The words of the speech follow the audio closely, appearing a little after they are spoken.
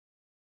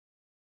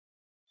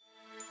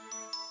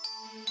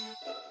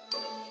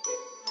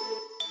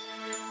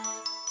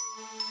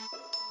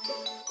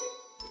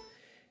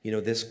You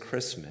know, this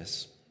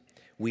Christmas,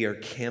 we are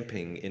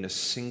camping in a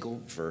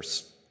single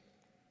verse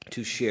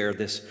to share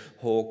this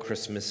whole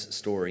Christmas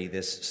story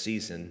this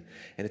season.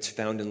 And it's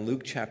found in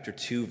Luke chapter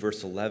 2,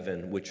 verse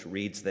 11, which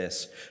reads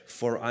this: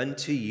 "For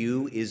unto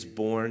you is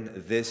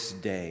born this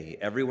day."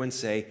 Everyone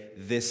say,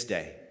 this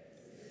day.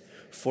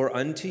 "For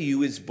unto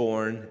you is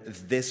born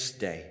this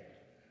day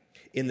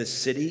in the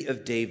city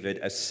of David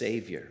a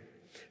Savior,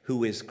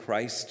 who is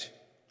Christ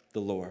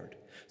the Lord."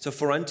 So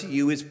 "for unto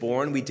you is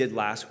born" we did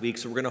last week.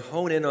 So we're going to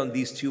hone in on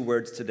these two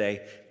words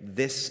today,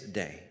 this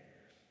day.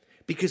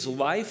 Because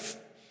life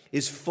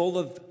is full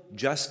of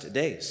just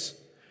days.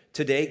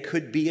 Today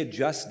could be a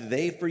just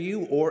day for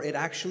you, or it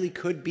actually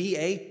could be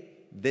a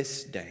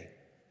this day.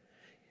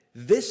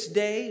 This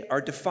day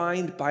are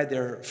defined by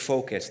their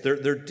focus.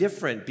 They're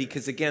different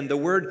because, again, the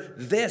word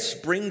 "this"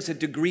 brings a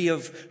degree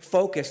of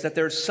focus, that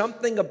there's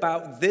something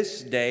about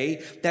this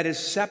day that is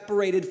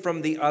separated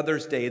from the other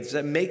days,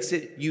 that makes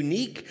it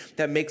unique,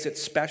 that makes it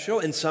special,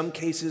 in some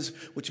cases,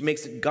 which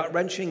makes it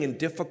gut-wrenching and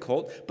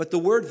difficult. But the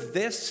word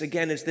 "this,"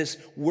 again, is this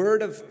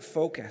word of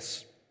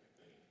focus.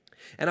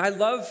 And I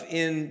love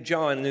in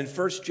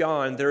 1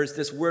 John, there is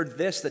this word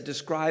 "this" that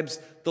describes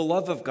the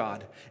love of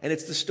God. And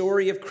it's the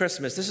story of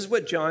Christmas. This is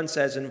what John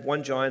says in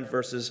 1 John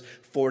verses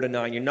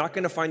 4-9. You're not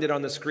going to find it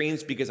on the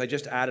screens because I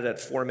just added it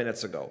 4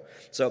 minutes ago.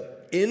 So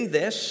in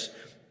this,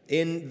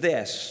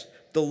 the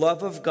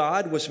love of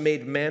God was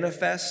made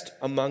manifest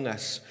among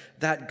us,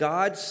 that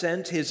God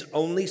sent his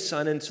only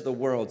Son into the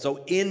world.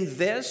 So in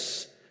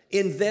this,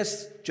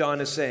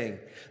 John is saying,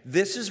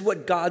 this is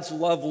what God's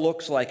love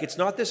looks like. It's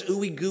not this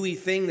ooey-gooey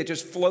thing that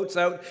just floats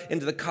out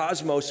into the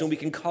cosmos and we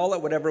can call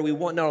it whatever we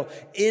want. No,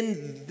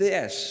 in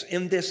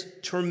this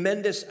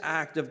tremendous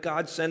act of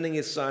God sending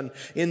his Son,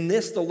 in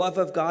this the love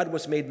of God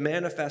was made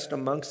manifest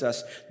amongst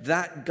us,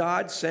 that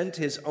God sent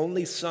his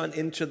only Son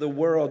into the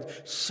world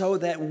so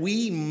that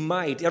we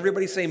might,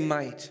 everybody say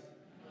might,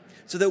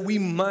 so that we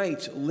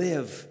might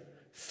live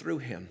through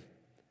him.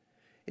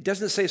 It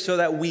doesn't say so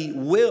that we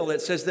will, it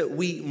says that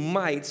we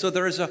might. So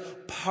there is a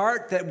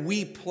part that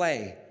we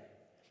play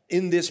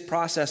in this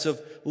process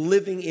of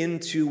living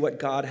into what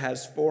God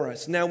has for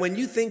us. Now, when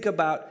you think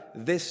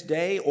about this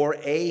day or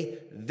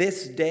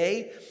this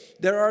day,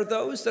 there are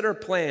those that are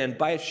planned.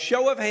 By a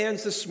show of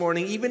hands this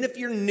morning, even if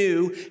you're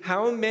new,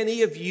 how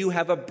many of you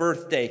have a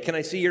birthday? Can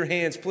I see your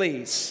hands,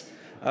 please?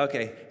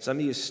 Okay, some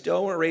of you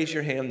still won't raise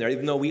your hand there,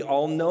 even though we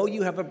all know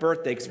you have a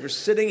birthday, because if you're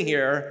sitting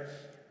here,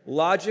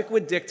 logic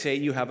would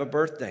dictate you have a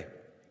birthday.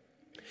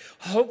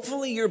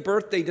 Hopefully your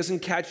birthday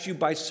doesn't catch you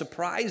by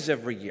surprise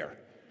every year,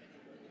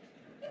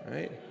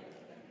 right?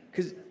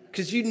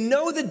 Because you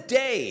know the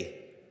day,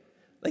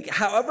 like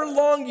however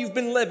long you've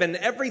been living,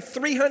 every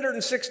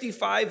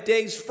 365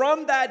 days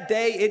from that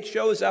day, it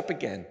shows up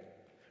again,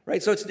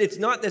 right? So it's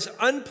not this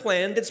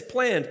unplanned, it's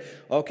planned,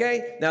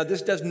 okay? Now,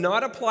 this does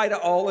not apply to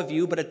all of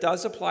you, but it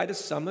does apply to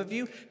some of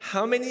you.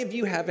 How many of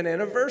you have an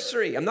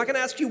anniversary? I'm not going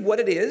to ask you what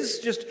it is,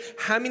 just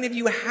how many of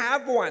you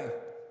have one?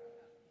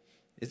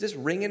 Is this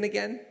ringing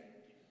again?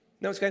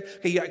 No, it's good.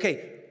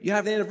 Okay, you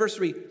have an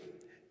anniversary.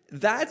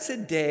 That's a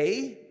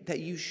day that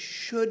you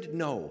should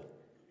know.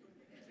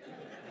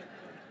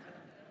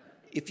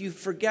 If you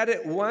forget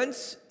it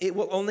once, it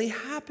will only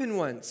happen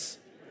once.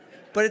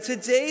 But it's a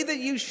day that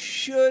you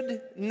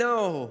should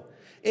know.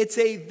 It's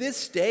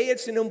this day,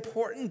 it's an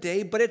important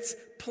day, but it's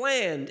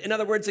planned. In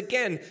other words,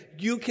 again,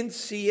 you can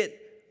see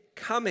it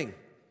coming.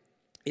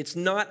 It's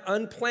not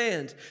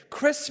unplanned.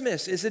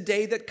 Christmas is a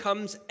day that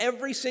comes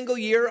every single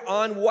year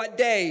on what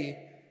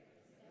day?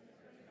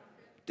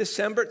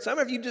 December. Some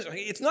of you just,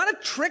 it's not a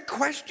trick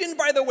question,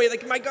 by the way.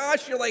 Like, my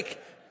gosh, you're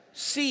like,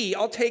 C,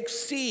 I'll take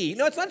C.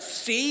 No, it's not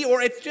C,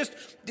 or it's just,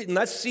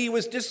 not C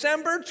was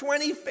December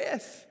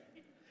 25th.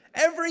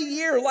 Every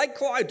year, like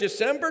Claude,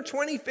 December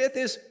 25th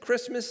is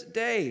Christmas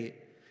Day.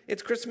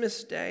 It's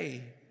Christmas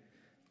Day.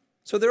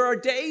 So there are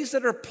days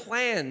that are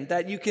planned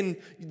that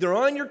they're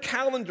on your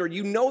calendar.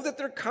 You know that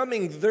they're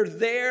coming. They're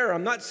there.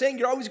 I'm not saying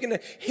you're always going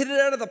to hit it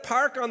out of the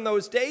park on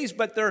those days,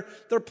 but they're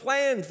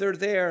planned. They're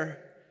there.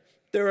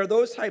 There are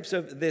those types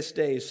of this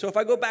days. So if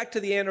I go back to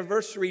the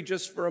anniversary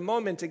just for a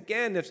moment,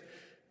 again, if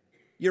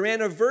your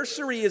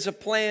anniversary is a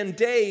planned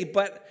day,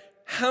 but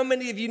how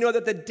many of you know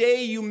that the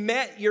day you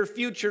met your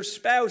future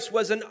spouse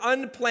was an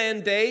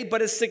unplanned day,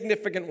 but a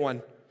significant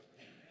one?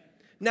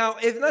 Now,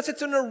 unless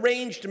it's an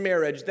arranged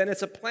marriage, then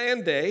it's a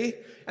planned day,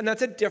 and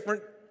that's a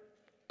different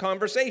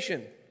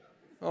conversation,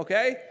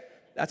 okay?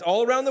 That's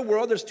all around the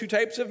world. There's two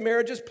types of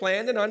marriages,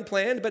 planned and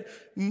unplanned, but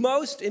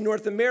most in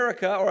North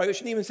America, or I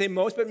shouldn't even say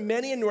most, but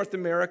many in North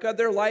America,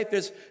 their life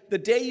is the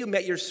day you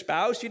met your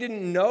spouse. You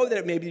didn't know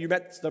that maybe you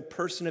met the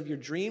person of your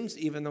dreams,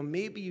 even though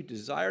maybe you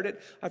desired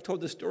it. I've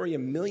told this story a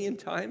million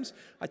times.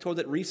 I told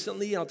it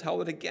recently, and I'll tell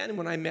it again.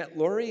 When I met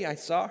Lori, I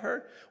saw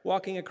her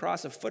walking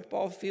across a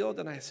football field,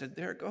 and I said,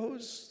 there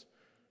goes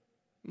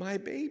my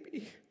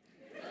baby.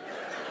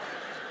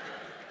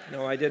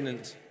 No, I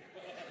didn't.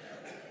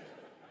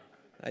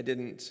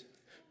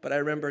 But I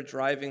remember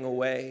driving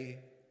away.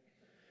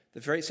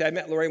 I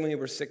met Lori when we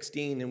were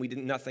 16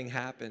 and nothing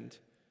happened.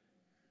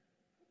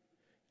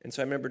 And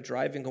so I remember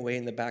driving away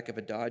in the back of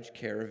a Dodge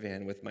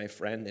Caravan with my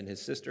friend, and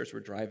his sisters were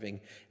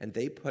driving, and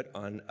they put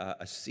on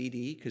a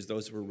CD, because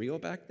those were real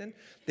back then.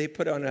 They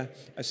put on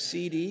a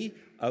CD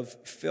of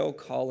Phil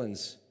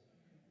Collins.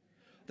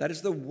 That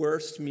is the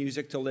worst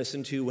music to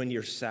listen to when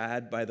you're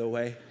sad, by the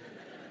way.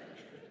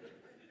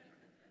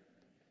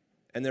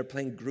 And they're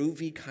playing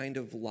Groovy Kind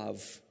of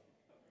Love.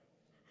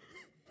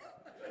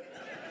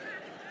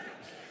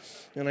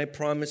 And I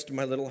promised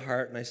my little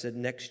heart, and I said,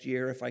 next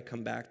year, if I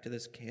come back to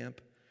this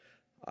camp,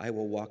 I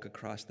will walk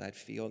across that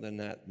field. And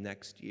that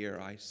next year,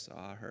 I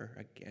saw her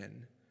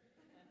again.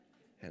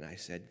 And I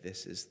said,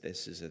 this is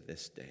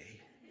this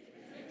day.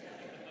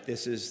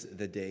 This is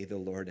the day the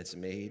Lord has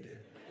made.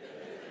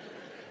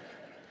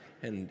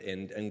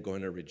 And I'm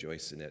going to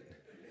rejoice in it.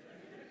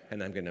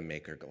 And I'm going to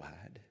make her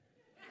glad.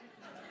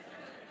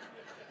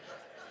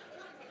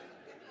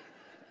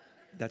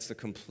 That's the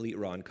complete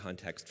wrong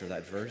context for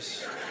that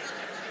verse.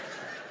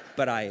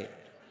 But I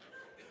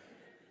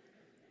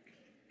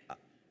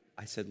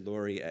said,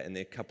 Lori, and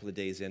a couple of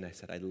days in, I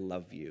said, I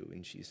love you.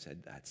 And she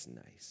said, that's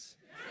nice.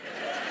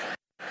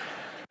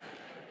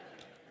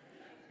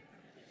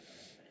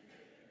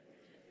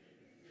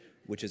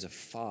 Which as a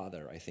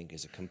father, I think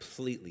is a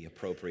completely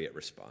appropriate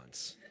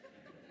response.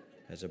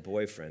 As a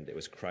boyfriend, it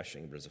was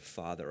crushing, but as a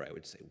father, I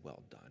would say,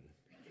 well done.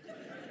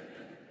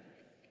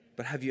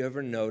 But have you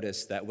ever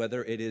noticed that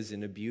whether it is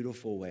in a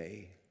beautiful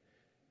way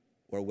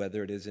or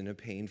whether it is in a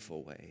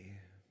painful way,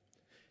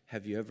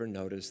 have you ever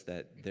noticed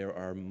that there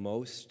are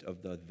most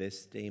of the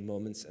this day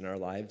moments in our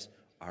lives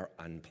are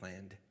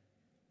unplanned?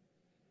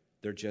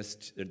 They're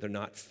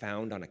not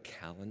found on a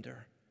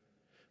calendar.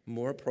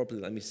 More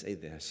appropriately, let me say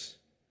this.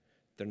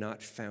 They're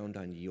not found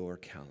on your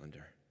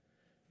calendar.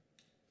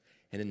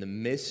 And in the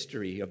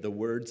mystery of the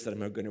words that I'm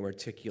going to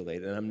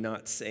articulate, and I'm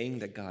not saying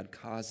that God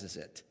causes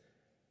it,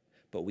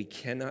 but we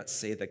cannot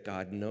say that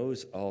God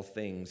knows all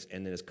things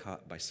and is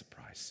caught by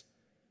surprise.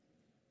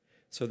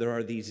 So there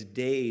are these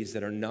days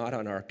that are not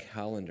on our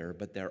calendar,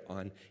 but they're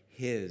on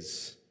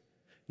His.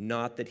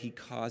 Not that He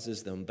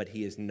causes them, but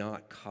He is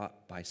not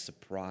caught by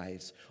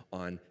surprise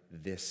on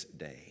this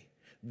day.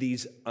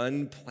 These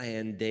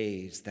unplanned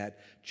days that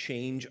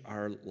change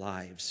our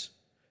lives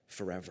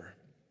forever.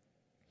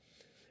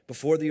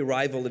 Before the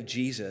arrival of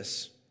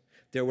Jesus,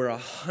 there were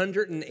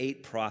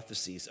 108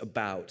 prophecies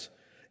about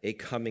a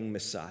coming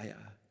Messiah.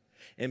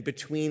 And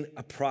between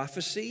a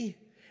prophecy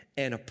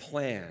and a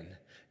plan,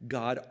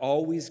 God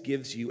always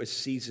gives you a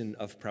season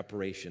of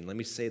preparation. Let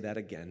me say that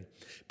again.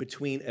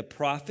 Between a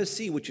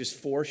prophecy, which is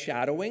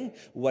foreshadowing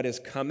what is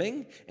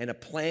coming, and a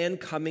plan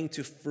coming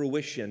to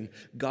fruition,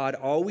 God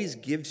always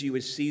gives you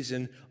a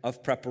season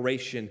of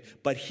preparation.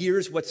 But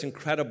here's what's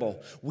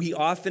incredible. We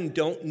often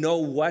don't know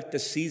what the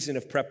season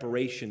of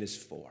preparation is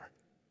for.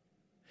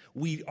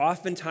 We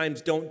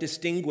oftentimes don't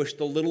distinguish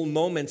the little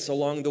moments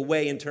along the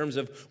way in terms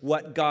of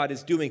what God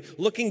is doing.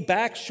 Looking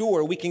back,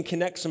 sure, we can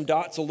connect some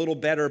dots a little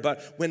better,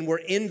 but when we're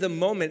in the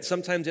moment,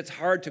 sometimes it's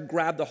hard to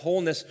grab the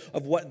wholeness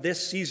of what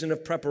this season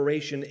of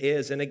preparation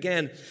is. And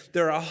again,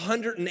 there are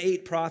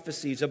 108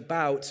 prophecies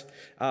about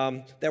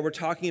that we're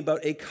talking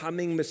about a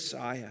coming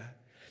Messiah.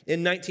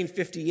 In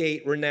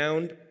 1958,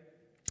 renowned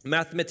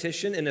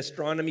mathematician and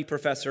astronomy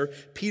professor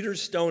Peter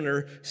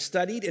Stoner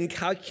studied and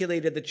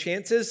calculated the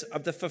chances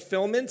of the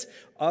fulfillment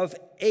of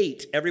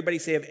 8. Everybody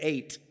say of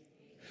 8.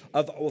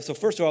 So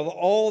first of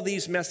all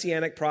these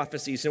messianic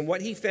prophecies. And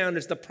what he found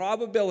is the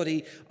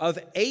probability of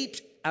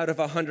 8 out of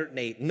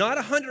 108. Not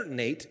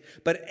 108,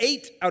 but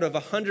 8 out of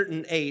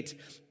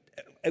 108.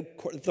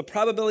 The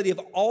probability of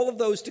all of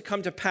those to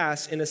come to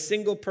pass in a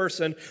single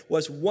person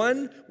was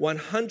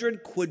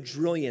 1/100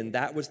 quadrillion.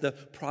 That was the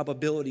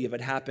probability of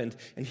it happened.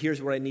 And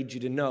here's what I need you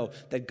to know,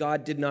 that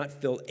God did not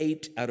fill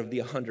 8 out of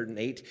the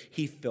 108.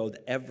 He fulfilled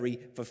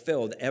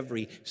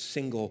every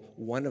single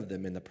one of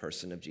them in the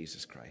person of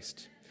Jesus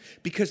Christ.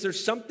 Because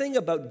there's something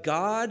about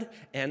God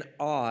and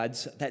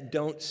odds that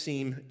don't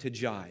seem to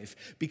jive.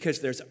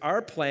 Because there's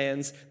our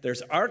plans,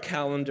 there's our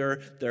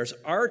calendar, there's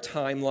our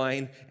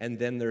timeline, and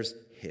then there's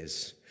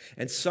His.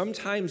 And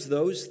sometimes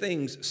those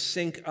things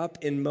sync up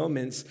in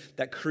moments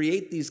that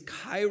create these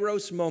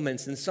kairos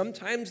moments. And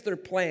sometimes they're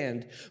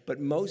planned, but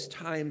most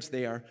times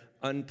they are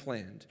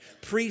unplanned.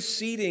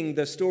 Preceding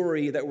the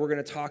story that we're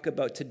going to talk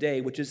about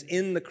today, which is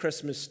in the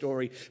Christmas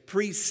story,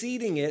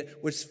 preceding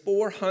it was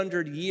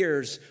 400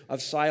 years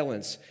of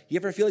silence. You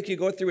ever feel like you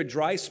go through a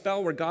dry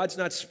spell where God's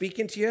not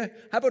speaking to you?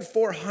 How about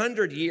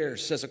 400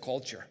 years as a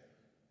culture?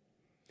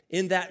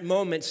 In that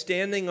moment,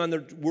 standing on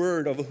the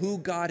word of who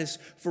God has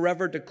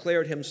forever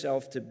declared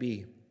Himself to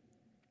be.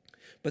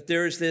 But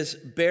there's this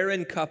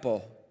barren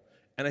couple,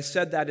 and I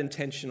said that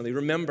intentionally.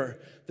 Remember,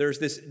 there's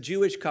this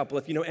Jewish couple.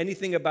 If you know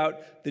anything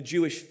about the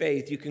Jewish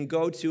faith, you can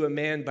go to a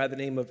man by the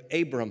name of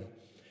Abram,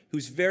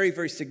 who's very,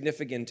 very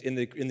significant in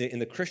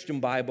the Christian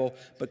Bible,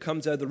 but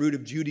comes out of the root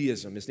of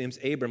Judaism. His name's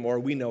Abram, or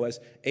we know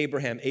as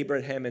Abraham.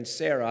 Abraham and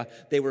Sarah,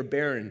 they were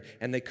barren,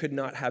 and they could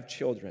not have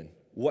children.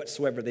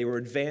 whatsoever. They were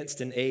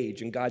advanced in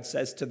age, and God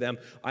says to them,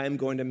 I am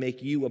going to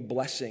make you a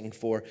blessing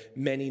for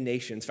many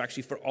nations,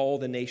 actually for all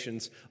the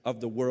nations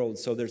of the world.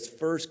 So there's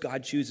first,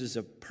 God chooses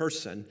a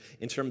person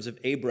in terms of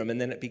Abram,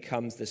 and then it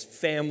becomes this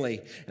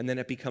family, and then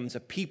it becomes a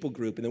people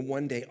group, and then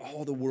one day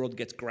all the world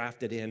gets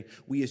grafted in.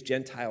 We as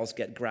Gentiles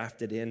get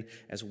grafted in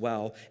as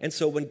well. And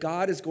so when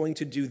God is going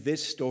to do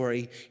this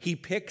story, he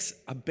picks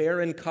a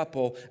barren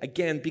couple,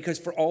 again, because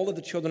for all of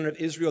the children of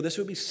Israel, this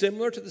would be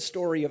similar to the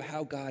story of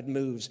how God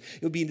moves.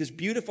 It would be this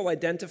beautiful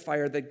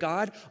identifier that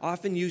God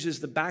often uses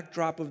the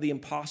backdrop of the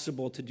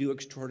impossible to do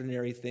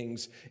extraordinary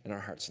things in our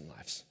hearts and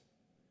lives.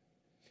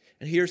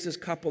 And here's this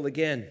couple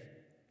again,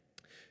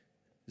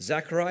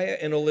 Zechariah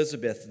and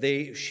Elizabeth.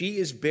 She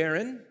is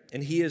barren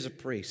and he is a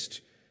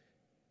priest.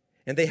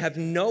 And they have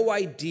no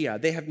idea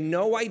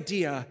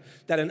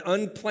that an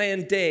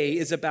unplanned day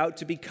is about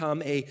to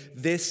become a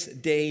this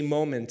day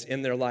moment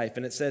in their life.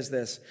 And it says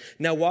this,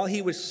 now while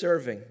he was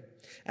serving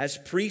as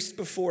priest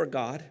before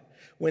God,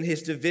 when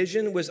his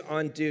division was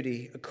on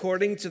duty,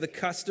 according to the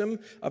custom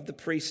of the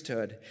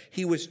priesthood,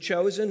 he was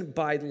chosen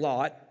by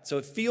lot. So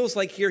it feels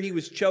like here he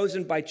was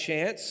chosen by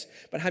chance,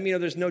 but how many know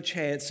there's no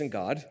chance in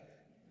God?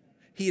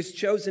 He is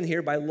chosen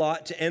here by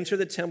lot to enter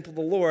the temple of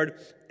the Lord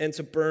and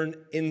to burn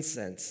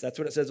incense. That's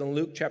what it says in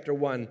Luke chapter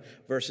 1,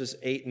 verses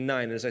 8 and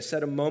 9. And as I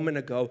said a moment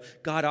ago,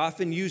 God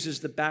often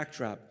uses the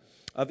backdrop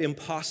of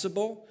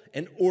impossible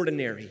and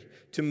ordinary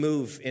to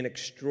move in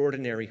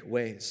extraordinary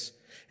ways.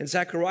 And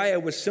Zechariah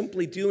was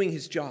simply doing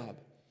his job.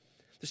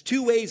 There's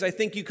two ways I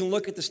think you can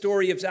look at the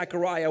story of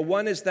Zechariah.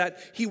 One is that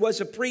he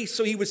was a priest,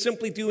 so he was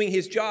simply doing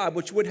his job,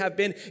 which would have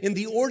been in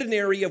the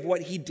ordinary of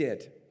what he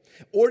did,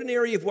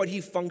 ordinary of what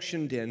he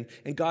functioned in,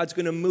 and God's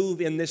going to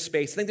move in this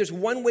space. I think there's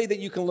one way that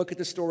you can look at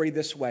the story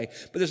this way,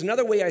 but there's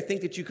another way I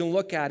think that you can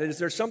look at it is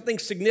there's something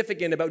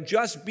significant about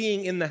just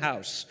being in the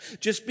house,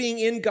 just being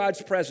in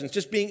God's presence,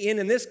 just being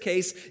in this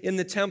case, in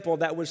the temple.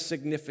 That was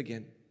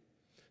significant.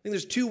 I think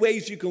there's two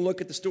ways you can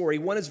look at the story.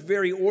 One is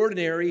very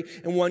ordinary,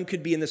 and one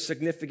could be in the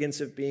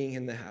significance of being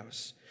in the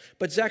house.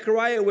 But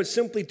Zechariah was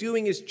simply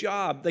doing his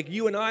job like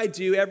you and I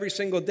do every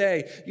single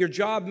day. Your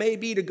job may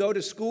be to go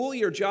to school.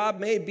 Your job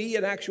may be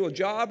an actual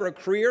job or a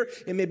career.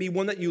 It may be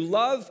one that you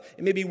love.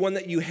 It may be one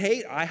that you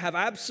hate. I have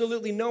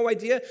absolutely no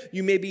idea.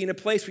 You may be in a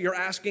place where you're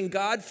asking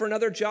God for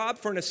another job,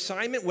 for an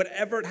assignment,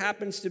 whatever it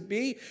happens to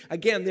be.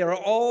 Again, there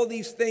are all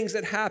these things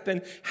that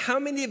happen. How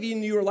many of you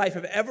in your life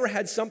have ever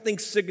had something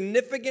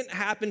significant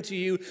happen to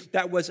you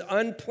that was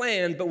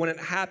unplanned, but when it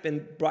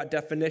happened, brought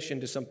definition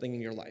to something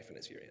in your life? And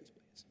it's your hands.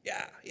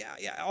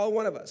 Yeah, all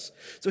one of us.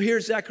 So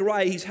here's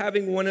Zechariah. He's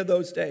having one of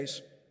those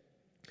days.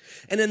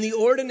 And in the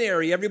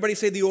ordinary, everybody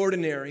say the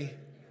ordinary.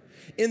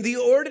 In the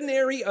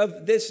ordinary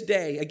of this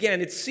day,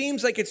 again, it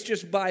seems like it's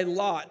just by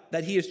lot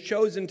that he has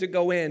chosen to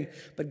go in,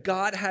 but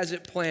God has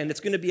it planned. It's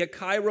going to be a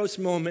kairos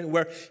moment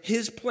where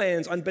his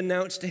plans,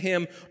 unbeknownst to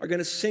him, are going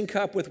to sync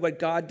up with what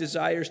God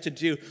desires to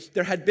do.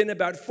 There had been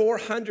about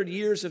 400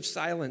 years of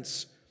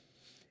silence.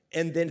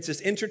 And then it's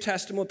this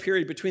intertestamental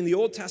period between the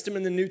Old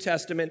Testament and the New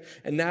Testament.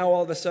 And now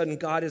all of a sudden,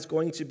 God is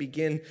going to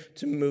begin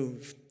to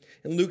move.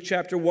 In Luke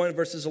chapter 1,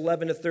 verses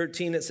 11 to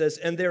 13, it says,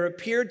 and there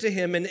appeared to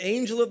him an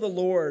angel of the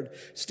Lord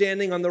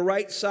standing on the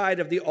right side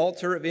of the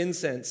altar of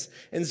incense.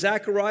 And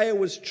Zechariah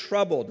was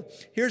troubled.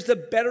 Here's the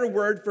better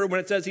word for when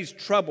it says he's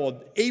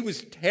troubled. He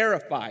was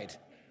terrified.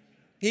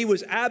 He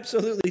was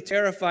absolutely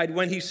terrified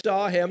when he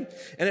saw him.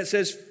 And it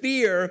says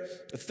fear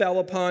fell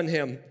upon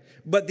him.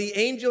 But the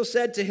angel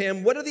said to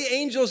him, what do the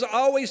angels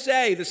always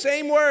say? The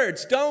same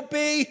words. Don't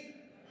be.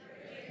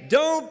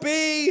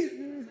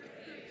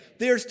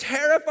 There's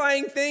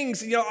terrifying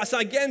things. So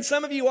again,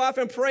 some of you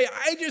often pray,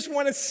 I just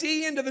want to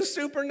see into the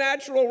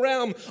supernatural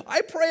realm. I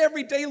pray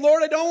every day,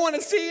 Lord, I don't want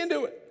to see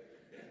into it.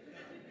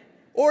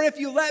 Or if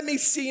you let me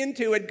see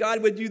into it,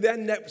 God, would you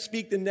then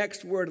speak the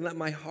next word and let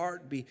my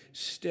heart be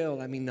still?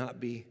 Let me not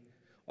be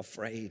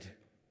afraid.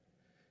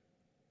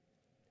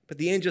 But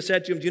the angel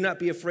said to him, do not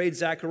be afraid,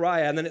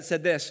 Zechariah. And then it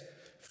said this,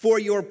 for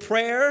your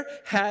prayer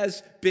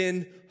has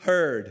been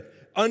heard.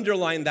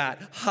 Underline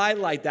that,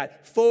 highlight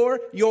that.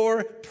 For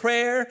your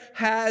prayer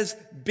has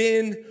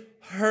been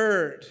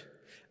heard.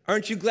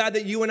 Aren't you glad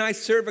that you and I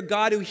serve a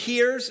God who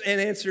hears and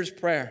answers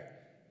prayer?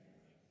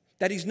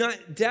 That he's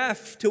not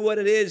deaf to what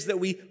it is that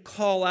we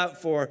call out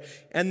for.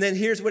 And then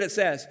here's what it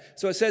says.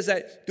 So it says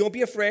that, don't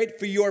be afraid,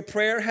 for your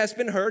prayer has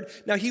been heard.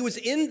 Now he was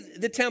in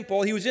the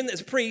temple, he was in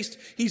as a priest,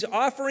 he's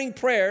offering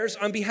prayers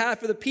on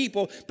behalf of the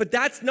people, but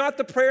that's not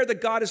the prayer that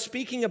God is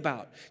speaking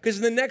about. Because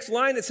in the next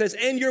line it says,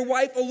 and your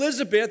wife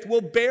Elizabeth will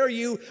bear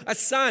you a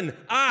son.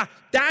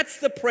 That's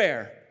the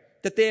prayer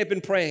that they have been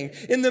praying.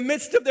 In the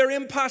midst of their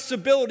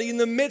impossibility, in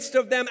the midst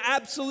of them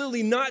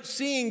absolutely not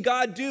seeing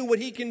God do what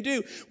he can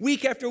do,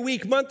 week after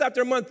week, month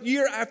after month,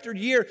 year after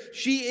year,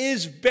 she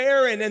is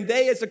barren, and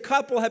they as a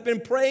couple have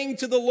been praying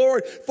to the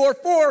Lord for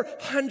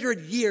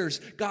 400 years.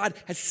 God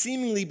has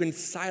seemingly been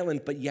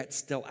silent, but yet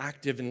still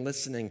active and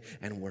listening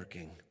and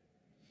working.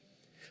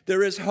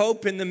 There is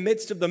hope in the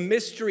midst of the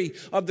mystery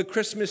of the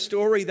Christmas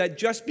story that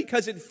just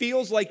because it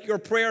feels like your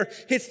prayer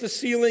hits the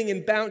ceiling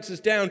and bounces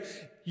down,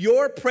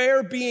 your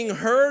prayer being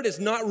heard is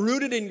not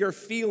rooted in your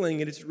feeling,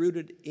 it is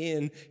rooted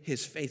in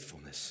his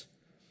faithfulness.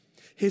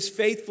 His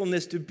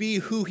faithfulness to be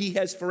who he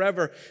has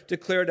forever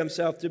declared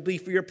himself to be.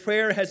 For your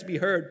prayer has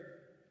been heard,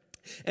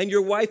 and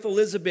your wife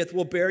Elizabeth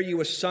will bear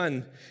you a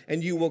son,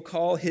 and you will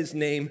call his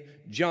name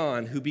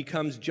John, who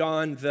becomes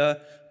John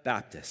the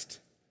Baptist.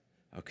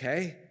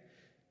 Okay?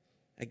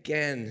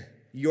 Again,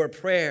 your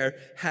prayer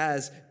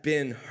has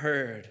been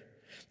heard.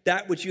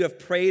 That which you have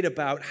prayed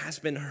about has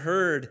been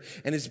heard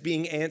and is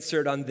being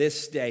answered on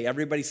this day.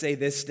 Everybody say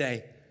this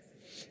day.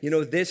 You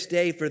know, this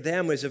day for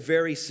them was a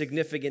very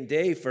significant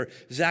day for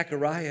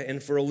Zechariah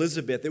and for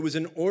Elizabeth. It was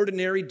an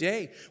ordinary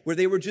day where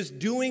they were just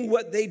doing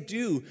what they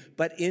do.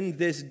 But in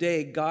this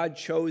day, God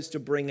chose to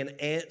bring an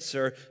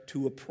answer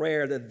to a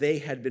prayer that they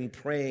had been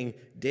praying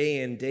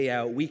day in, day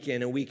out, week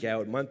in and week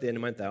out, month in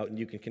and month out. And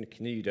you can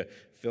continue to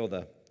fill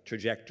the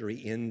trajectory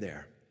in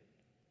there.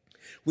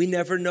 We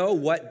never know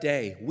what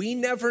day. We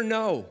never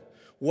know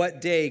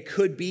what day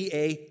could be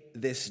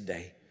this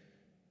day.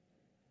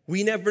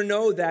 We never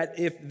know that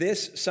if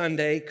this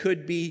Sunday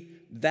could be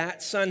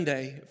that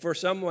Sunday for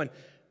someone.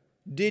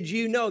 Did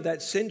you know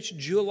that since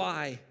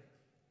July,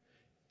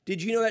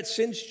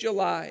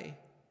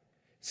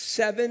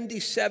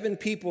 77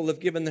 people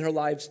have given their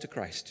lives to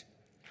Christ?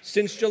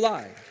 Since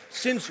July.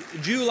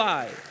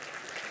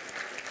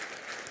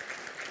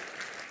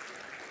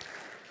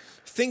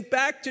 Think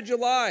back to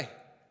July.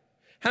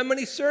 How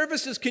many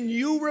services can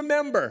you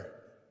remember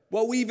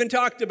what we even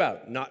talked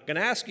about? Not going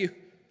to ask you.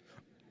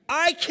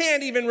 I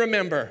can't even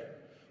remember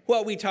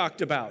what we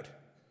talked about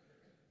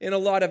in a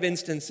lot of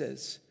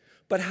instances.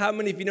 But how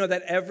many of you know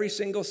that every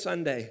single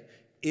Sunday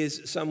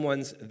is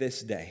someone's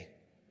this day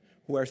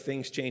where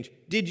things change?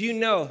 Did you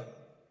know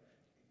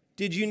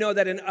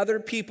that in other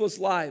people's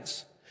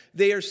lives,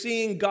 they are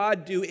seeing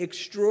God do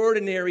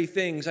extraordinary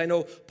things? I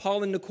know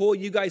Paul and Nicole,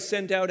 you guys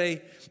sent out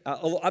an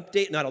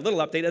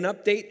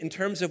update in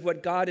terms of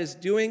what God is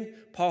doing.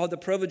 Paul had the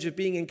privilege of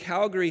being in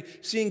Calgary,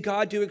 seeing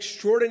God do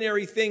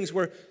extraordinary things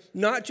where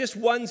not just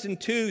ones and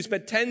twos,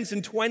 but tens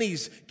and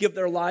 20s give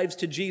their lives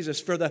to Jesus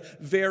for the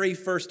very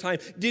first time.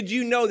 Did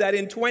you know that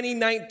in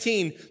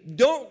 2019,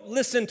 don't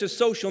listen to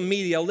social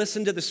media,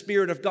 listen to the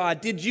Spirit of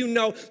God. Did you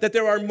know that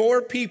there are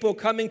more people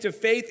coming to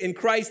faith in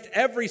Christ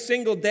every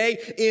single day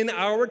in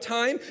our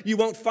time? You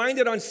won't find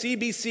it on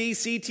CBC,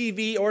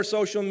 CTV, or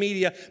social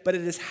media, but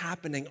it is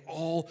happening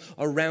all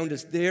around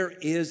us. There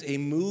is a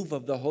move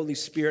of the Holy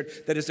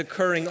Spirit that is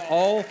occurring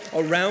all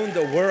around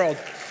the world.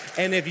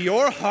 And if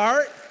your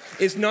heart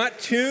is not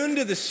tuned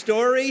to the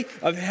story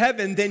of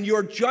heaven, then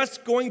you're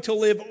just going to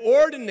live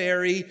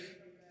ordinary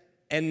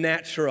and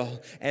natural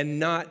and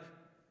not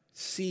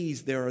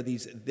seize there are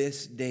these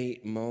this day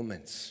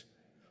moments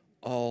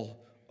all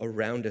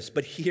around us.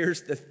 But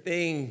here's the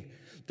thing,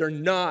 they're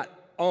not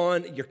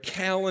on your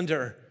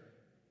calendar,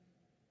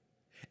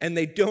 and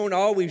they don't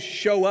always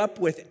show up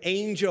with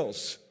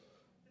angels.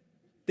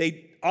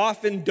 They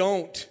often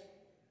don't,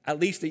 at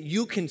least that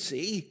you can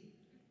see.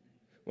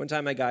 One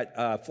time I got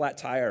a flat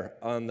tire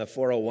on the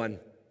 401,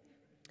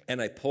 and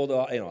I pulled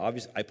off,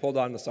 obviously I pulled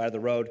on the side of the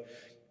road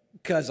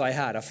because I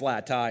had a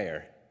flat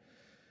tire.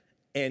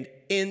 And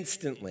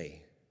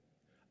instantly,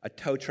 a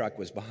tow truck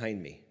was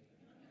behind me.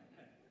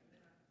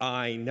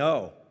 I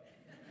know.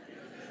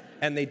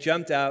 And they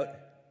jumped out,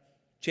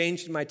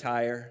 changed my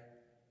tire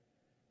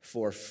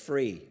for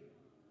free.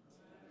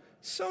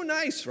 So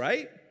nice,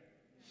 right?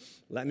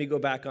 Let me go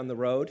back on the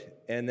road,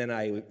 and then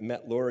I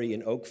met Lori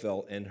in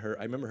Oakville, and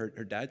I remember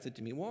her dad said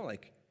to me, well,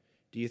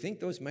 do you think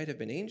those might have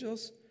been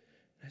angels?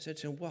 And I said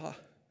to him, well,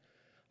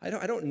 I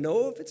don't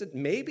know if it's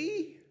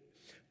maybe,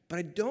 but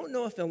I don't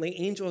know if only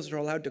angels are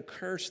allowed to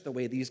curse the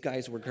way these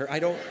guys were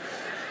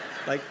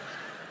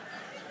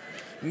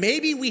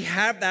maybe we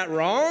have that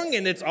wrong,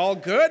 and it's all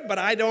good, but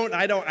I don't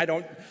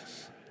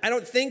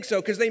think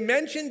so, because they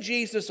mention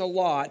Jesus a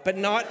lot, but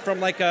not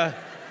from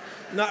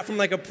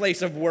a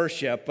place of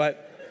worship,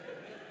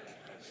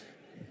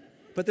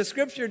 But the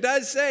scripture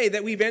does say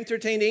that we've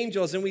entertained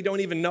angels and we don't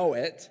even know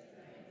it,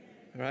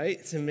 right?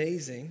 It's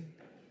amazing.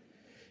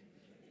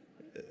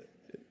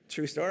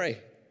 True story.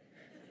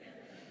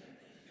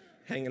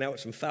 Hanging out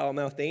with some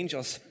foul-mouthed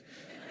angels.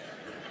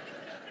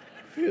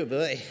 Phew,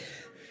 boy.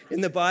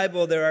 In the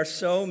Bible, there are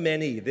so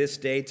many this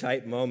day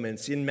type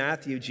moments. In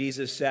Matthew,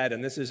 Jesus said,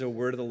 and this is a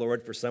word of the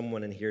Lord for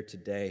someone in here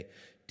today,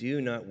 do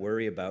not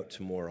worry about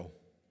tomorrow.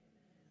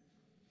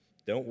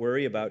 Don't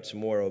worry about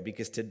tomorrow,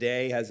 because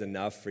today has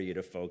enough for you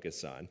to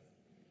focus on.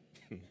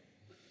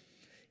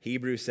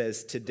 Hebrews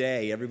says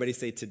today. Everybody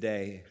say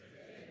today.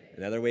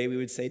 Another way we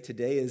would say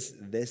today is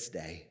this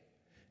day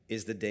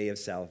is the day of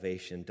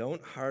salvation.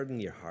 Don't harden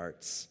your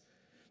hearts.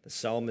 The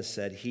psalmist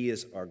said, he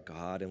is our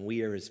God and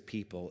we are his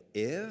people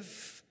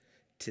if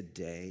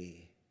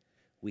today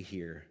we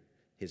hear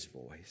his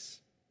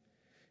voice.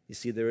 You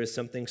see, there is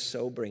something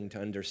sobering to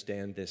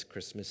understand this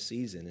Christmas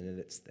season, and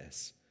it's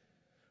this.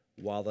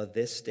 While the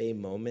this day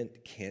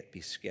moment can't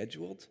be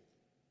scheduled,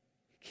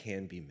 it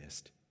can be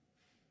missed.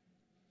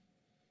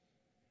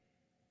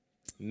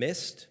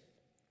 Missed,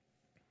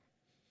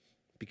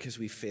 because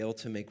we fail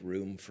to make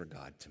room for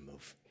God to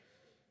move.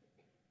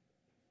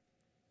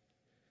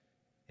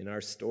 In our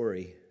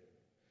story,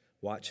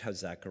 watch how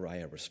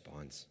Zechariah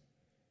responds.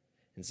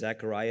 And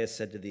Zechariah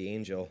said to the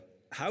angel,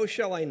 "How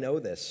shall I know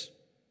this?"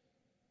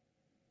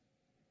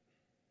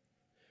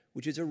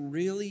 Which is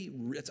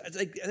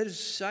that is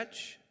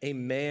such a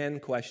man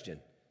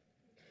question.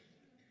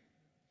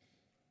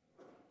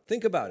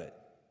 Think about it.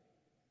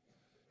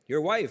 Your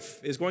wife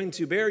is going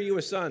to bear you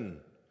a son.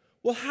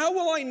 Well, how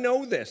will I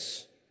know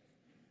this?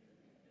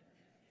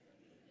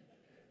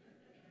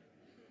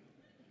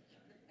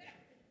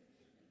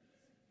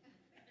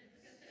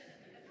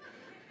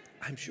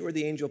 I'm sure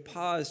the angel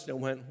paused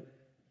and went,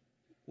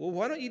 well,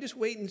 why don't you just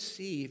wait and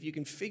see if you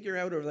can figure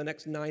out over the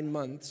next 9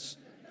 months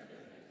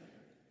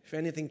if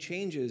anything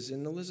changes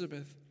in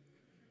Elizabeth.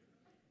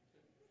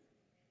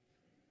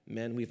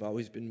 Men, we've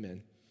always been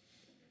men.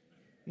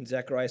 And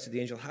Zechariah said to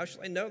the angel, "How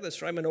shall I know this?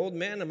 For I'm an old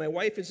man and my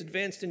wife is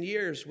advanced in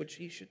years," which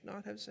he should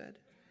not have said.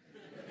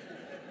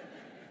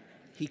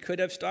 He could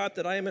have stopped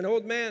that I am an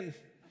old man.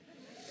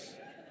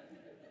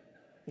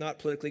 Not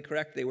politically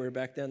correct they were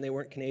back then. They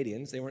weren't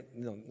Canadians. They weren't,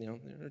 there's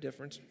no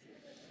difference.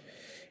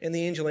 And the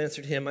angel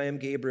answered him, "I am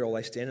Gabriel.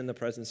 I stand in the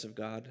presence of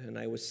God, and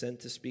I was sent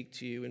to speak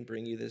to you and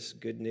bring you this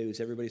good news."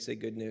 Everybody say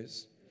good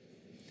news.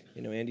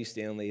 Andy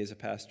Stanley is a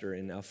pastor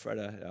in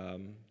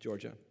Alpharetta,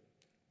 Georgia.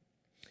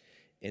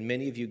 And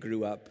many of you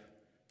grew up,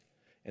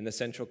 and the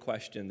central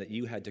question that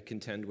you had to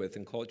contend with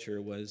in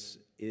culture was,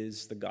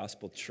 is the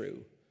gospel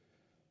true?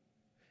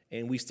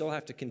 And we still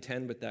have to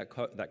contend with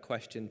that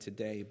question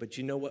today. But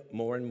you know what?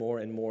 More and more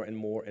and more and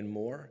more and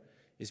more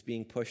is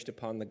being pushed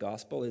upon the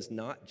gospel is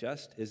not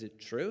just, is it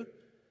true?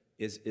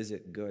 Is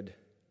it good?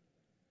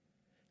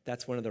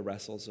 That's one of the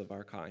wrestles of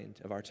our kind,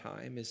 of our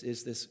time,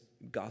 is this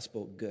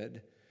gospel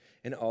good?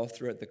 And all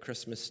throughout the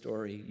Christmas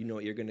story, you know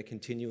what you're going to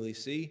continually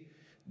see?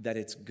 That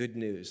it's good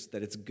news,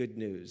 that it's good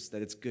news,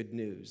 that it's good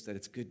news, that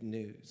it's good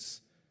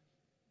news.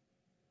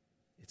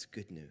 It's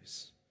good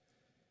news.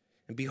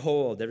 And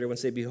behold, everyone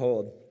say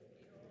behold.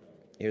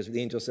 Here's what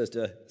the angel says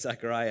to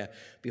Zechariah,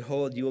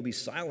 "Behold, you will be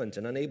silent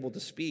and unable to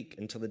speak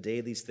until the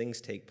day these things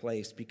take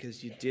place,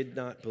 because you did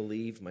not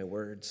believe my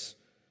words,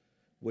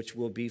 which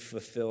will be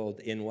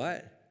fulfilled in"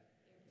 what?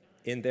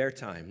 In their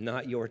time,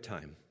 not your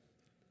time.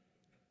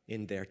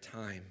 In their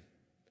time.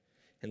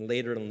 And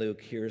later in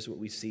Luke, here's what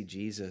we see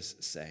Jesus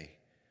say.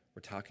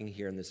 We're talking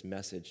here in this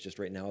message just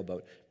right now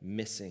about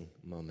missing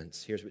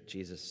moments. Here's what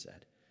Jesus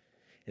said.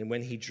 "And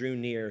when he drew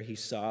near, he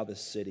saw the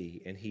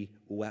city, and he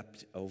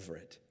wept over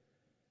it."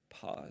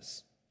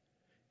 Pause.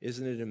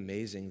 Isn't it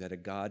amazing that a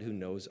God who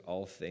knows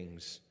all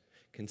things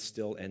can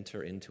still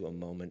enter into a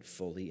moment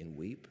fully and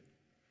weep?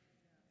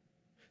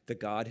 The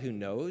God who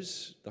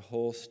knows the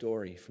whole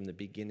story from the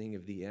beginning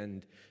of the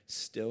end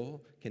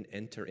still can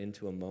enter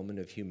into a moment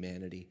of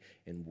humanity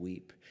and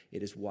weep.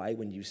 It is why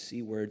when you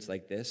see words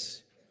like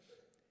this,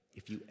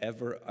 if you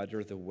ever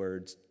utter the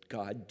words,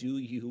 "God, do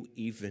you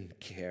even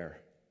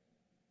care?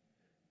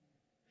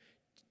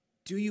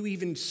 Do you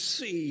even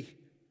see?"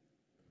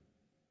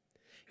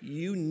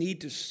 You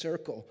need to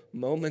circle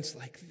moments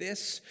like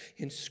this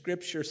in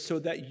Scripture so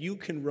that you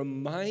can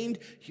remind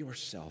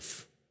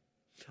yourself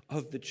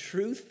of the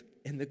truth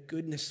and the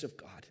goodness of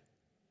God.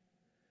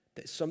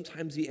 That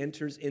sometimes he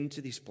enters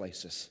into these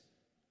places,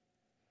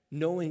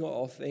 knowing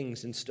all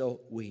things, and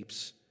still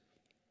weeps.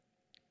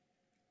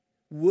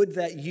 Would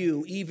that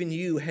you, even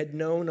you, had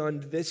known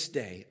on this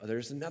day. Oh,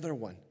 there's another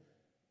one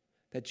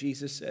that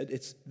Jesus said,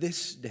 it's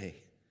this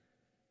day.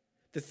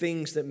 The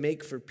things that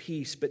make for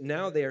peace, but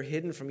now they are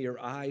hidden from your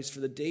eyes, for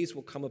the days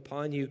will come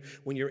upon you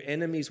when your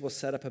enemies will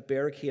set up a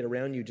barricade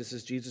around you, just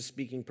as Jesus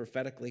speaking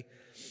prophetically,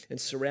 and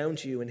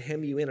surround you and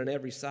hem you in on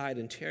every side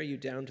and tear you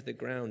down to the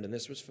ground. And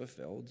this was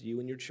fulfilled,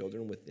 you and your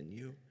children within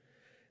you.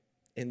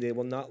 And they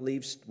will not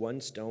leave one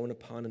stone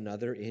upon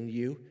another in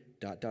you, ...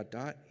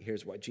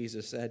 Here's what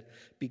Jesus said,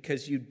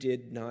 because you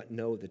did not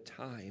know the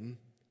time,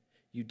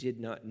 you did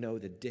not know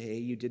the day,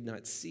 you did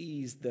not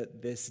seize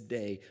this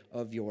day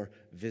of your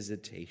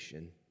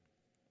visitation.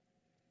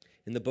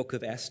 In the book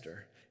of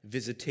Esther,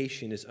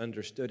 visitation is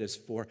understood as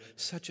for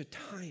such a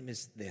time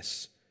as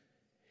this.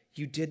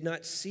 You did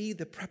not see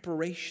the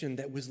preparation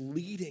that was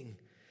leading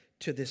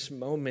to this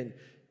moment.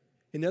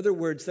 In other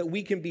words, that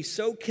we can be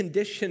so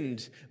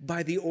conditioned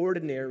by the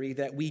ordinary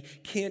that we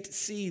can't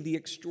see the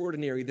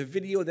extraordinary. The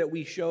video that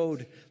we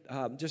showed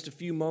just a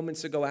few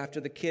moments ago after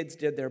the kids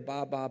did their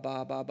ba ba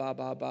ba ba ba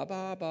ba ba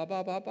ba ba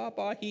ba ba ba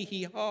ba hee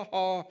hee ha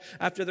ha,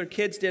 after their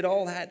kids did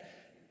all that.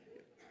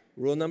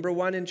 Rule number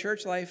 1 in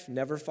church life,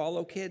 never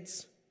follow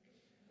kids.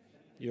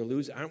 You'll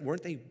lose.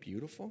 Weren't they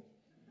beautiful?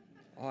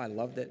 Oh, I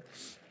loved it.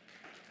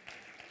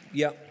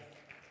 Yep.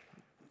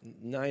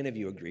 9 of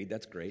you agreed.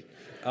 That's great.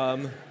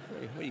 What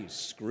are you,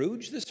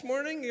 Scrooge this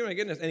morning? Oh, my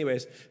goodness.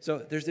 Anyways,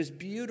 so there's this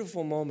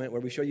beautiful moment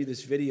where we show you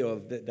this video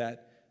of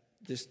that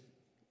just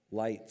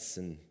lights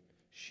and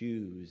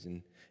shoes.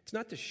 And it's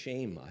not to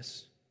shame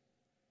us,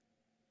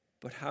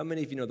 but how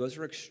many of you know those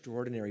are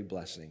extraordinary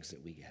blessings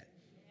that we get?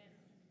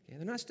 Yeah,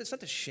 it's not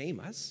to shame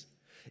us.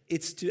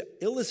 It's to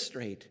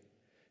illustrate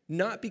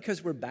not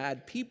because we're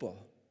bad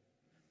people,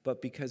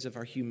 but because of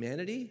our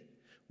humanity,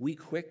 we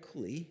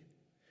quickly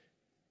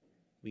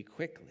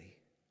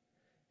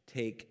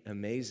take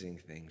amazing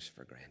things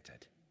for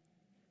granted.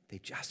 They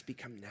just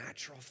become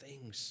natural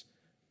things,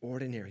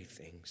 ordinary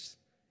things.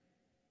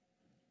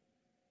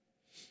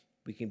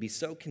 We can be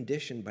so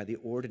conditioned by the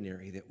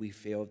ordinary that we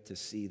fail to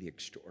see the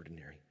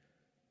extraordinary.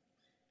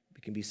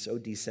 We can be so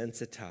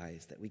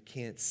desensitized that we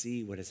can't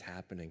see what is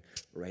happening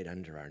right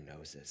under our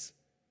noses.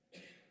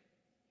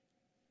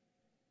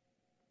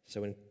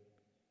 So in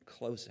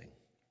closing,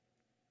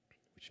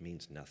 which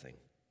means nothing,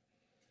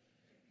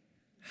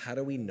 how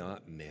do we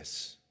not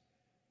miss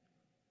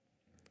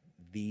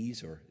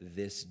these or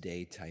this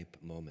day type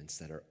moments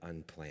that are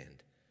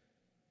unplanned?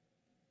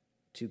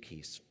 2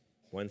 keys,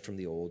 one from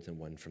the old and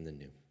one from the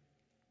new,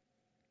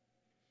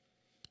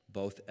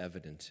 both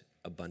evident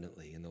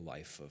abundantly in the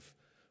life of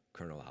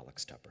Colonel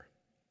Alex Tupper.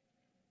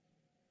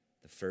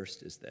 The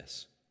first is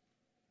this: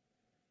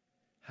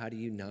 how do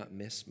you not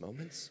miss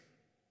moments?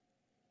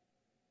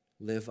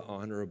 Live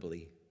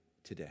honorably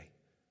today.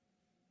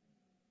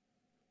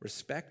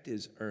 Respect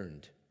is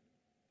earned.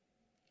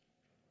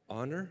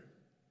 Honor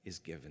is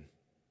given.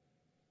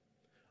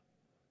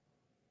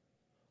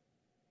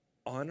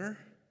 Honor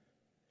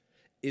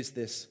is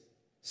this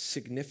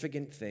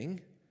significant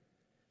thing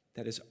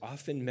that is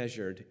often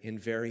measured in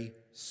very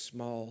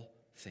small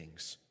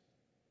things.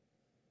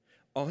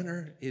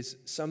 Honor is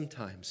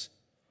sometimes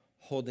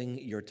holding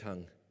your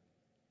tongue.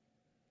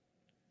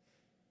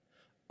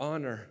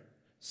 Honor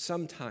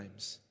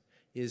sometimes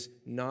is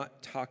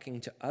not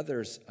talking to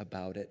others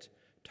about it,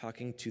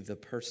 talking to the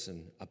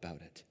person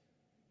about it.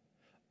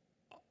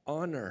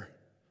 Honor.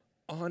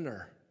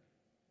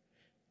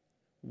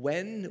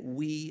 When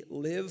we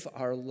live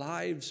our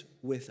lives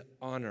with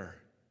honor,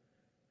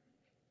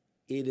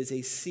 it is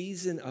a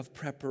season of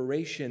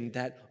preparation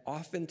that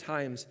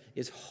oftentimes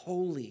is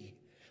holy,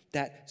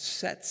 that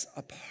sets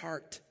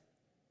apart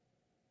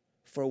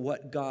for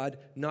what God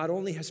not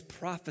only has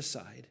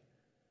prophesied,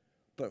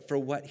 but for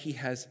what he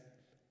has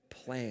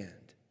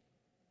planned.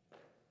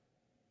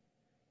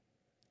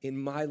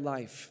 In my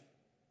life,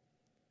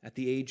 at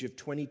the age of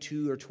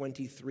 22 or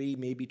 23,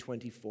 maybe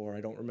 24,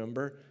 I don't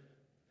remember.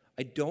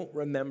 I don't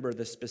remember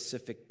the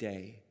specific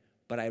day,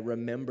 but I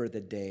remember the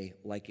day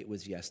like it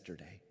was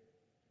yesterday.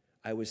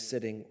 I was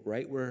sitting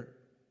right where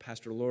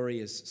Pastor Laurie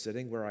is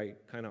sitting, where I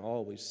kind of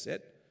always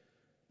sit.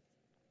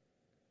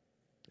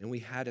 And we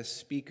had a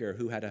speaker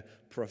who had a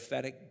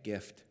prophetic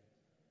gift.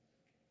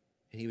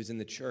 And he was in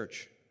the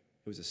church.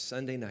 It was a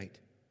Sunday night.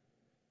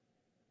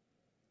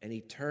 And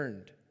he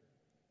turned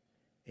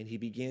and he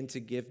began to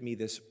give me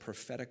this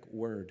prophetic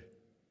word.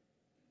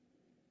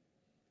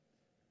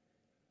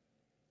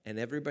 And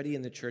everybody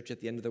in the church at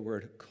the end of the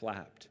word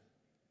clapped.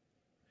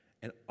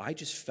 And I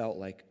just felt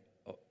like,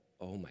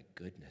 oh my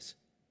goodness.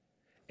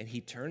 And he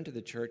turned to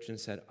the church and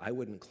said, I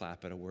wouldn't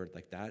clap at a word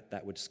like that.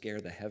 That would scare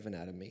the heaven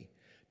out of me.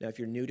 Now, if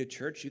you're new to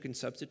church, you can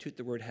substitute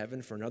the word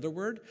heaven for another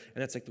word,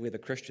 and that's like the way the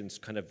Christians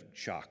kind of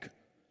shock.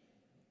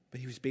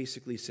 But he was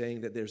basically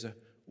saying that there's a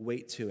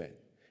weight to it.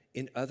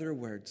 In other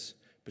words,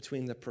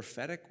 between the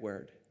prophetic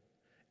word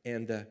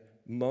and the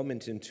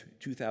moment in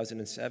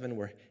 2007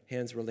 where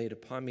hands were laid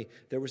upon me,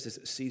 there was this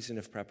season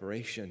of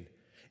preparation.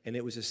 And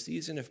it was a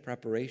season of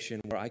preparation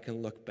where I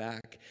can look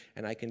back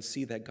and I can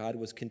see that God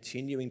was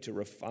continuing to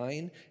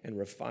refine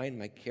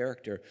my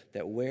character,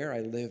 that where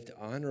I lived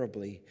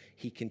honorably,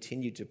 he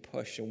continued to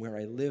push, and where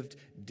I lived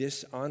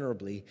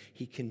dishonorably,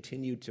 he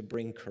continued to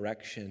bring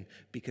correction.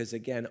 Because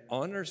again,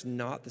 honor's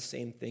not the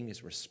same thing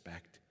as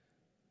respect.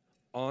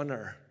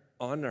 Honor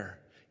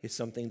is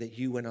something that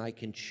you and I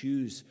can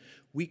choose.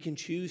 We can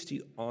choose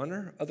to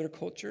honor other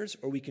cultures,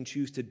 or we can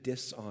choose to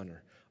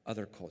dishonor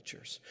other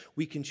cultures.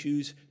 We can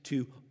choose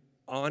to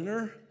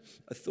honor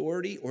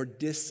authority or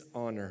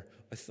dishonor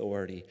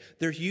authority.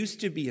 There used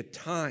to be a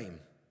time,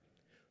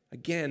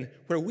 again,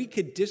 where we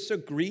could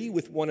disagree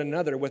with one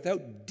another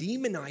without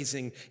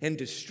demonizing and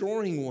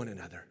destroying one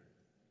another.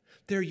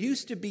 There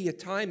used to be a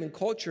time in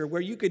culture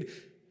where you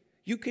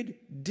could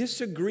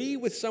disagree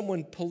with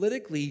someone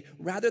politically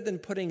rather than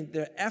putting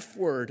the F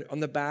word on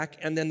the back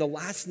and then the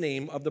last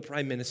name of the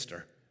prime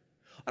minister.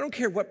 I don't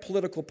care what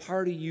political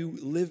party you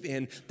live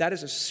in, that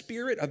is a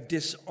spirit of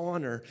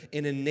dishonor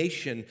in a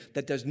nation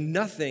that does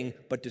nothing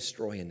but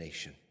destroy a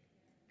nation.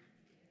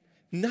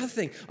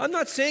 Nothing. I'm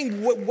not saying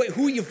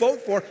who you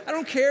vote for. I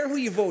don't care who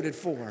you voted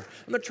for.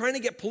 I'm not trying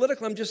to get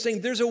political. I'm just saying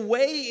there's a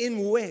way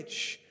in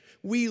which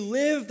we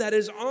live that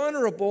is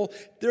honorable.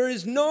 There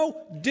is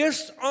no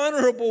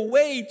dishonorable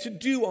way to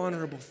do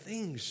honorable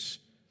things.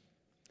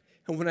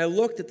 And when I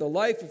looked at the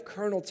life of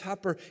Colonel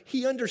Tupper,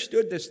 he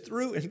understood this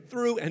through and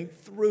through and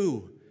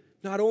through,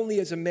 not only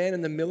as a man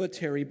in the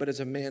military, but as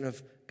a man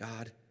of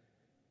God.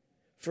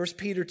 1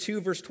 Peter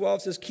 2, verse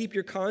 12 says, keep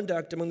your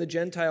conduct among the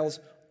Gentiles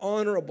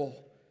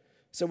honorable,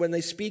 so when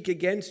they speak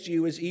against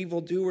you as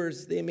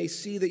evildoers, they may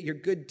see your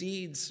good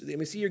deeds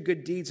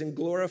and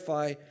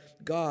glorify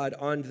God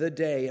on the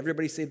day.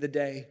 Everybody say the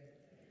day.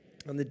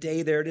 On the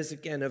day, there it is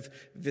again, of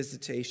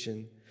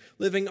visitation.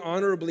 Living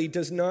honorably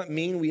does not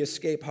mean we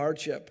escape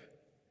hardship,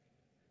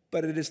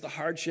 but it is the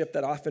hardship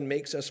that often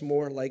makes us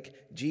more like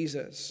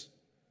Jesus.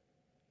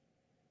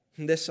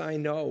 And this I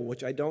know,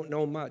 which I don't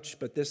know much,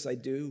 but this I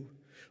do.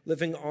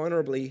 Living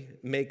honorably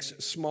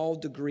makes small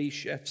degree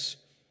shifts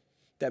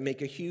that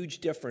make a huge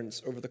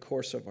difference over the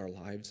course of our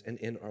lives and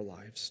in our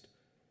lives.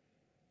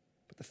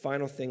 But the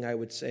final thing I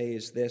would say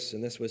is this,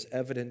 and this was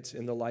evident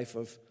in the life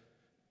of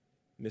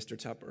Mr.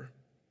 Tupper.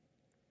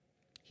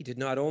 He did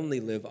not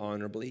only live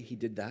honorably, he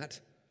did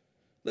that.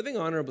 Living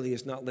honorably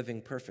is not living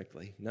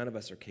perfectly. None of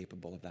us are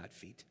capable of that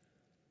feat.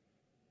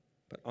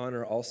 But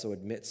honor also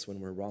admits when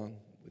we're wrong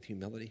with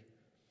humility.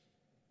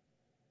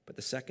 But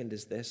the second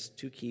is this,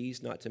 2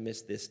 keys not to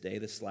miss this day.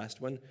 This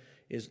last one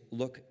is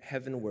look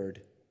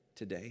heavenward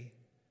today.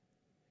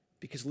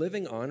 Because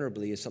living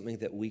honorably is something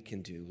that we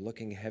can do.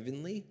 Looking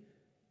heavenly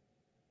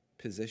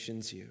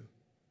positions you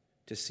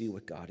to see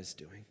what God is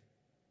doing.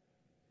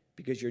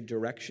 Because your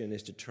direction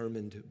is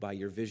determined by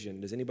your vision.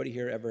 Does anybody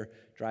here ever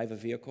drive a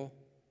vehicle?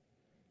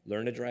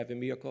 Learn to drive a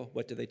vehicle?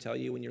 What do they tell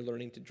you when you're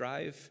learning to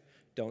drive?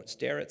 Don't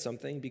stare at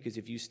something, because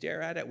if you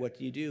stare at it, what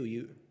do?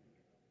 You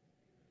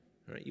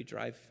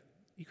drive,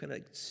 you kind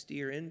of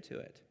steer into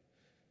it.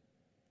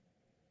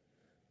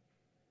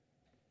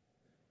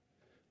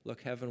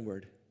 Look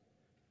heavenward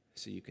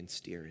so you can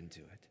steer into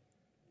it.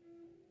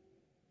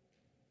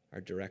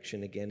 Our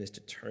direction, again, is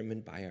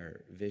determined by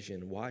our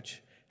vision.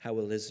 Watch how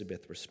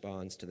Elizabeth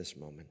responds to this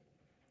moment.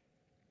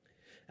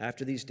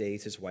 After these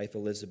days, his wife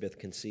Elizabeth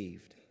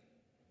conceived,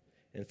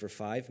 and for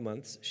 5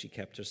 months she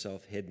kept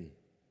herself hidden.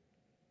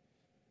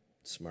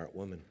 Smart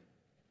woman.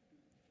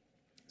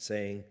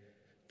 Saying,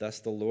 thus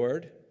the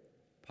Lord,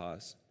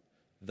 pause,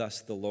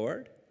 thus the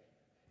Lord,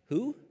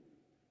 who?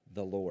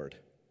 The Lord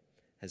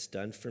has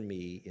done for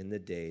me in the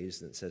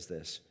days, and it says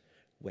this,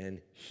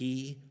 when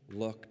he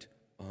looked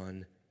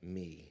on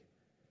me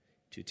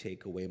to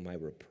take away my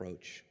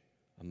reproach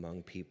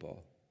among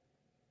people.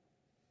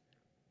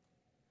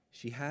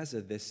 She has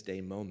a this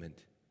day moment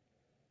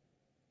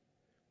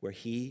where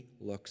he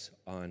looks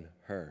on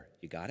her.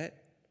 You got it?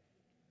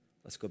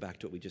 Let's go back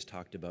to what we just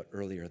talked about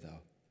earlier,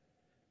 though.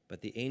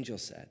 But the angel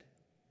said,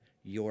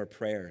 your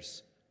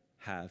prayers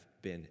have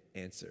been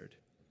answered.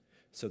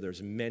 So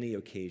there's many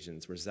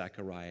occasions where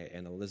Zechariah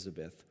and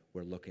Elizabeth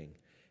were looking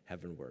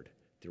heavenward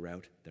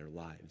throughout their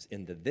lives.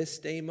 In the this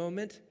day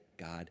moment,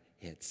 God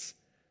hits.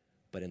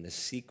 But in the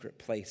secret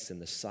place, in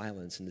the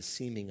silence, in the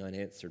seeming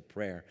unanswered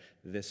prayer,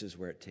 this is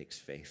where it takes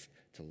faith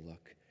to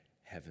look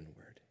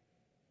heavenward.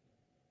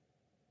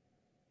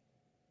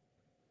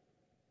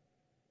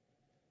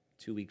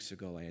 2 weeks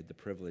ago, I had the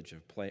privilege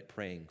of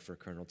praying for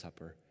Colonel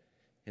Tupper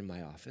in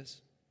my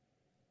office.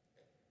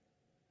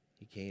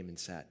 He came and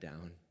sat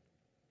down.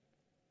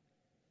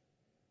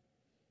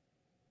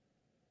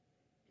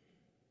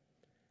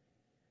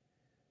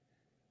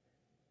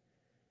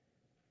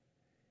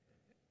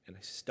 And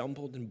I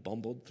stumbled and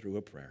bumbled through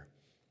a prayer.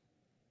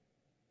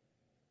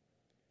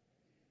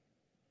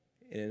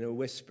 And in a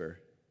whisper,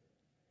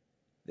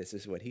 this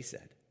is what he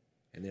said.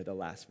 And they're the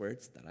last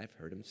words that I've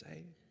heard him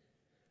say.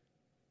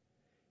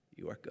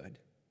 You are good.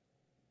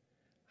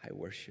 I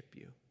worship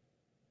you.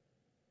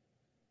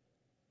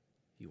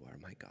 You are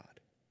my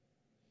God.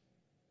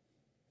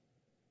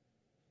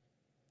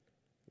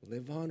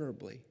 Live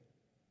honorably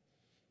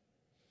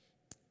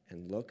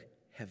and look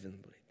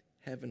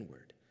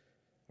heavenward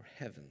or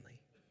heavenly.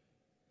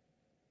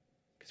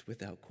 Because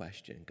without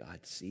question, God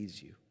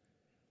sees you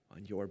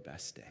on your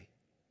best day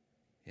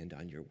and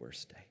on your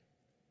worst day.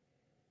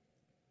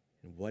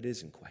 And what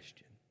is in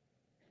question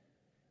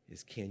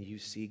is, can you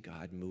see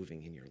God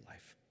moving in your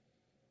life?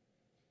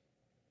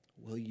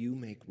 Will you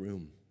make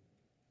room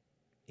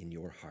in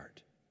your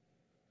heart?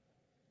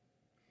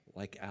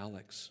 Like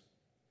Alex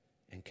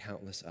and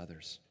countless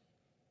others,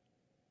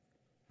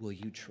 will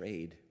you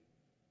trade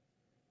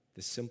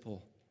the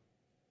simple,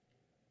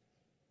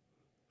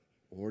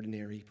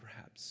 ordinary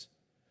perhaps,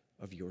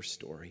 of your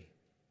story?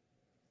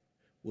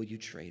 Will you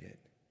trade it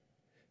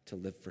to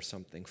live for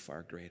something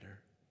far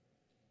greater?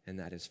 And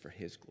that is for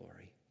his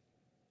glory.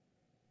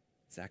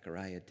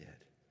 Zechariah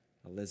did.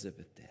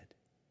 Elizabeth did.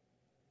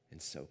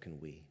 And so can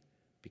we,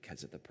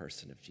 because of the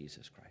person of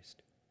Jesus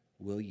Christ.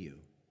 Will you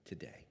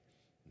today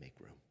make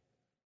room?